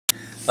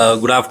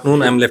Good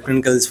afternoon. I'm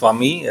Lieutenant Colonel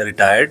Swamy,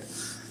 retired.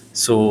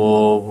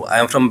 So I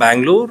am from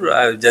Bangalore.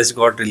 I just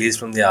got released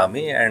from the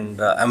army,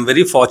 and I'm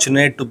very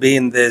fortunate to be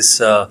in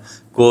this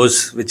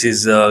course, which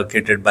is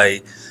catered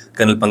by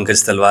Colonel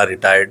Pankaj Talwar,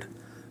 retired.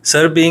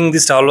 Sir, being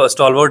the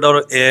stalwart or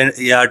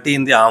ART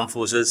in the armed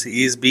forces,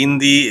 he's been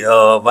the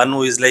one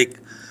who is like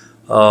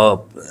uh,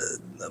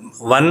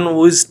 one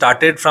who is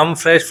started from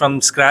fresh, from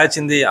scratch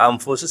in the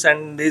armed forces,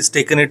 and he's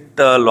taken it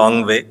a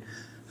long way.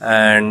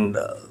 And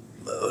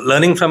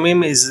learning from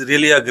him is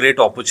really a great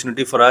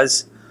opportunity for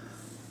us.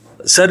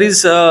 Sir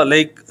is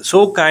like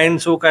so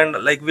kind.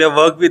 Like we have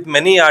worked with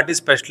many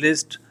artist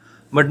specialists,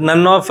 but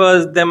none of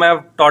them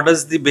have taught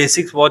us the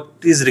basics what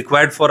is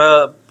required for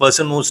a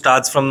person who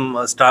starts from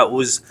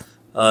who's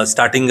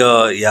starting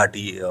a ART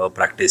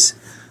practice.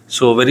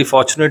 So very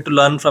fortunate to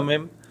learn from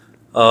him.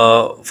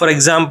 For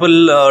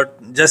example,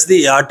 just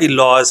the ART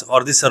laws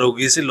or the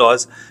surrogacy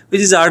laws, which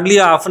is hardly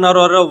half an hour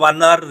or a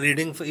 1 hour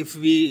reading if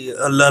we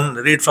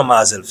read from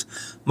ourselves.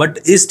 But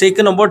it's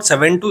taken about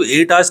 7 to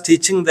 8 hours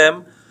teaching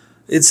them.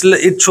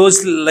 It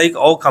shows like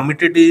how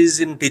committed he is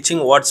in teaching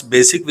what's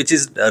basic, which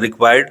is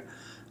required,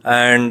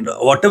 and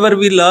whatever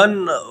we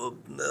learn,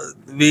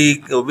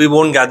 we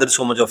won't gather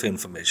so much of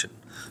information.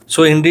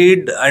 So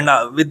indeed,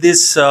 and with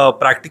this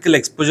practical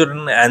exposure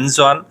and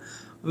hands-on,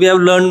 we have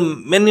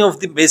learned many of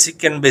the basic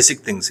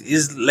things.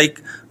 Is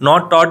like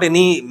not taught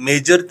any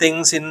major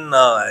things in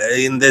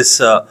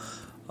this uh,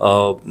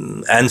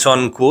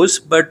 hands-on course,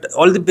 but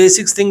all the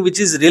basics thing which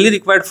is really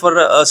required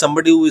for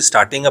somebody who is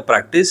starting a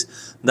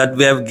practice, that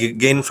we have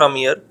gained from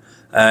here.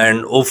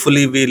 And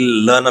hopefully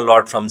we'll learn a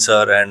lot from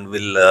sir, and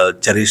we'll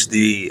cherish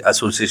the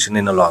association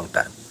in a long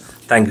time.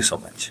 Thank you so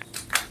much.